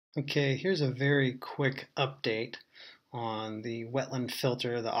Okay, here's a very quick update on the wetland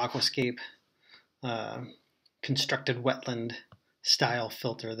filter, the aquascape uh, constructed wetland style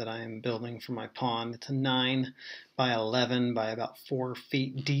filter that I am building for my pond. It's a 9 by 11 by about 4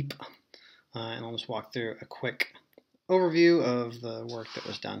 feet deep, and I'll just walk through a quick overview of the work that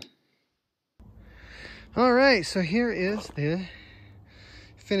was done. All right, so here is the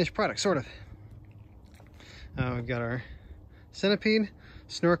finished product, sort of. We've got our centipede,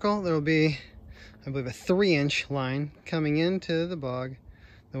 snorkel. There will be, I believe, a 3-inch line coming into the bog,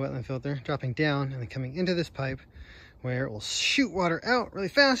 the wetland filter, dropping down and then coming into this pipe where it will shoot water out really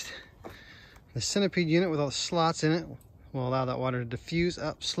fast. The centipede unit with all the slots in it will allow that water to diffuse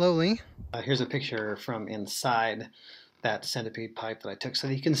up slowly. Here's a picture from inside that centipede pipe that I took so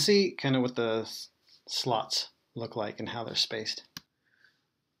that you can see kind of what the slots look like and how they're spaced.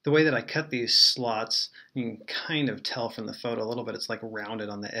 The way that I cut these slots, you can kind of tell from the photo a little bit, it's like rounded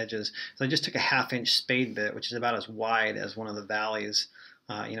on the edges. So I just took a 1/2-inch spade bit, which is about as wide as one of the valleys,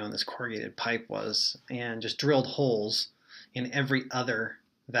 in this corrugated pipe was, and just drilled holes in every other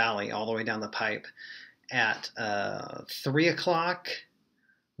valley all the way down the pipe at 3 o'clock,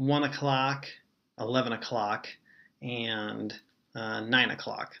 1 o'clock, 11 o'clock, and 9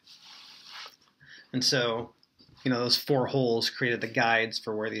 o'clock. And so, those 4 holes created the guides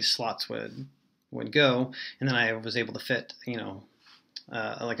for where these slots would go, and then I was able to fit,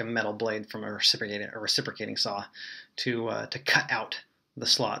 like a metal blade from a reciprocating saw to cut out the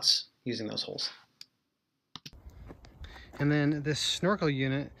slots using those holes. And then this snorkel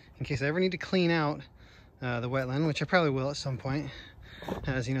unit, in case I ever need to clean out the wetland, which I probably will at some point,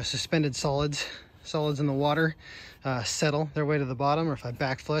 has suspended solids in the water settle their way to the bottom, or if I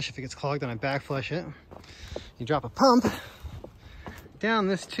backflush, if it gets clogged, then I backflush it. You drop a pump down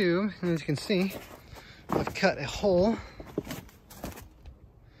this tube, and as you can see, I've cut a hole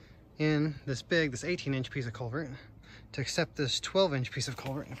in this 18-inch piece of culvert to accept this 12-inch piece of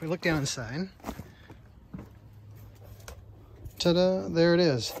culvert. If we look down inside, ta-da, there it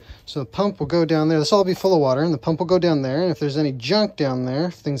is. So the pump will go down there. This will all be full of water, and the pump will go down there, and if there's any junk down there,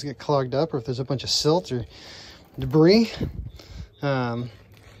 if things get clogged up, or if there's a bunch of silt or debris, you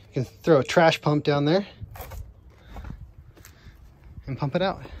can throw a trash pump down there and pump it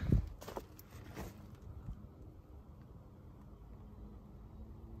out.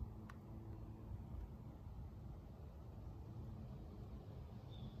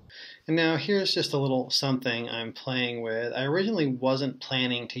 And now here's just a little something I'm playing with. I originally wasn't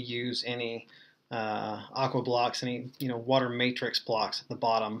planning to use any aqua blocks, any water matrix blocks at the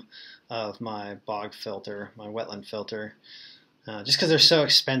bottom of my bog filter, my wetland filter, just because they're so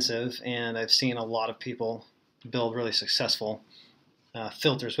expensive, and I've seen a lot of people build really successful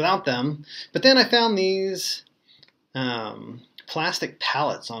filters without them. But then I found these plastic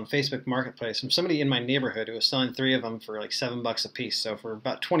pallets on Facebook Marketplace from somebody in my neighborhood who was selling 3 of them for like $7 a piece. So for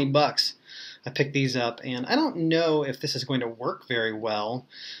about 20 bucks, I picked these up, and I don't know if this is going to work very well.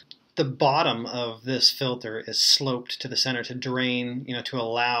 The bottom of this filter is sloped to the center to drain, to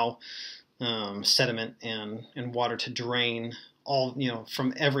allow sediment and water to drain all,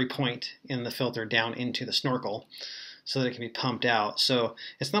 from every point in the filter down into the snorkel, so that it can be pumped out. So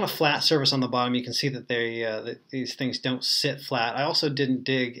it's not a flat surface on the bottom. You can see that that these things don't sit flat. I also didn't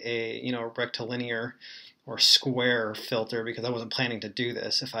dig a rectilinear or square filter because I wasn't planning to do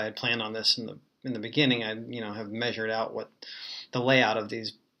this. If I had planned on this in the beginning, I'd have measured out what the layout of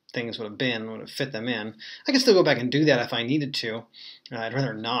these things would have fit them in. I can still go back and do that if I needed to. I'd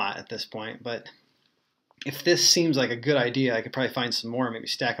rather not at this point, but if this seems like a good idea, I could probably find some more and maybe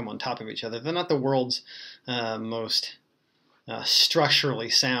stack them on top of each other. They're not the world's most structurally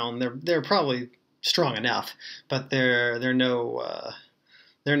sound. They're probably strong enough, but they're no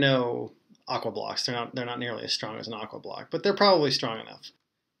aqua blocks. They're not nearly as strong as an aqua block, but they're probably strong enough.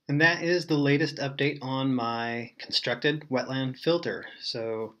 And that is the latest update on my constructed wetland filter.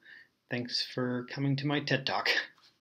 So thanks for coming to my TED Talk.